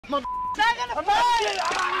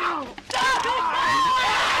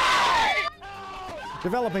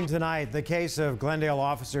Developing tonight, the case of Glendale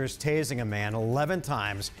officers tasing a man 11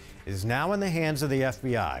 times is now in the hands of the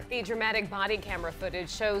FBI. The dramatic body camera footage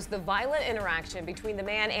shows the violent interaction between the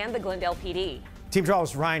man and the Glendale PD. Team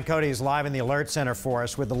 12's Ryan Cody is live in the Alert Center for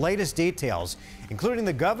us with the latest details, including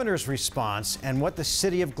the governor's response and what the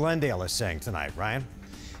city of Glendale is saying tonight. Ryan?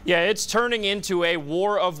 Yeah, it's turning into a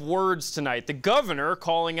war of words tonight. The governor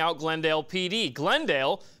calling out Glendale PD,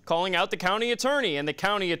 Glendale calling out the county attorney, and the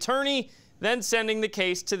county attorney then sending the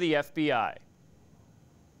case to the FBI.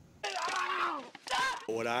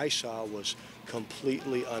 What I saw was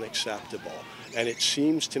completely unacceptable, and it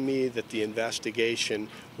seems to me that the investigation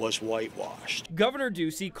was whitewashed. Governor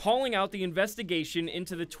Ducey calling out the investigation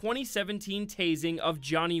into the 2017 tasing of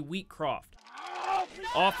Johnny Wheatcroft.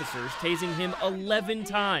 Officers tasing him 11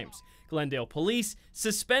 times. Glendale police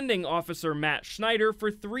suspending Officer Matt Schneider for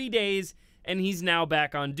 3 days, and he's now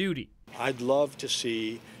back on duty. I'd love to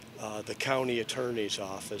see the county attorney's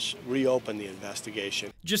office reopen the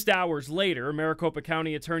investigation. Just hours later, Maricopa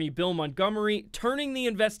County Attorney Bill Montgomery turning the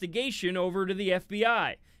investigation over to the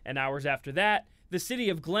FBI. And hours after that, the city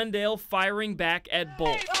of Glendale firing back at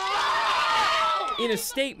both. In a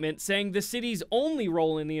statement saying the city's only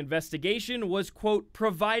role in the investigation was, quote,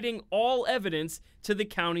 providing all evidence to the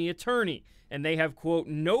county attorney. And they have, quote,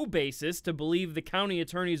 no basis to believe the county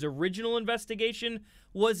attorney's original investigation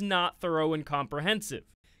was not thorough and comprehensive.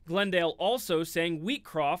 Glendale also saying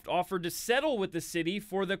Wheatcroft offered to settle with the city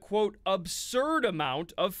for the, quote, absurd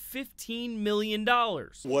amount of $15 million.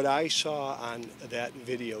 What I saw on that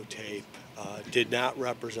videotape did not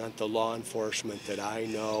represent the law enforcement that I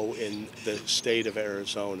know in the state of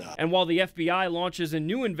Arizona. And while the FBI launches a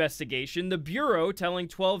new investigation, the Bureau telling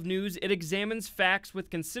 12 News it examines facts with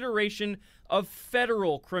consideration of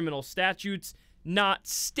federal criminal statutes, not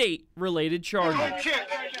state-related charges.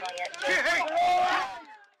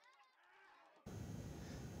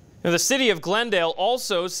 Now, the city of Glendale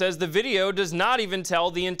also says the video does not even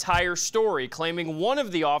tell the entire story, claiming one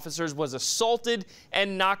of the officers was assaulted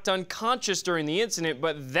and knocked unconscious during the incident,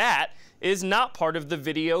 but that is not part of the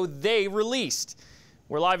video they released.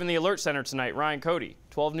 We're live in the Alert Center tonight. Ryan Cody,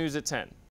 12 News at 10.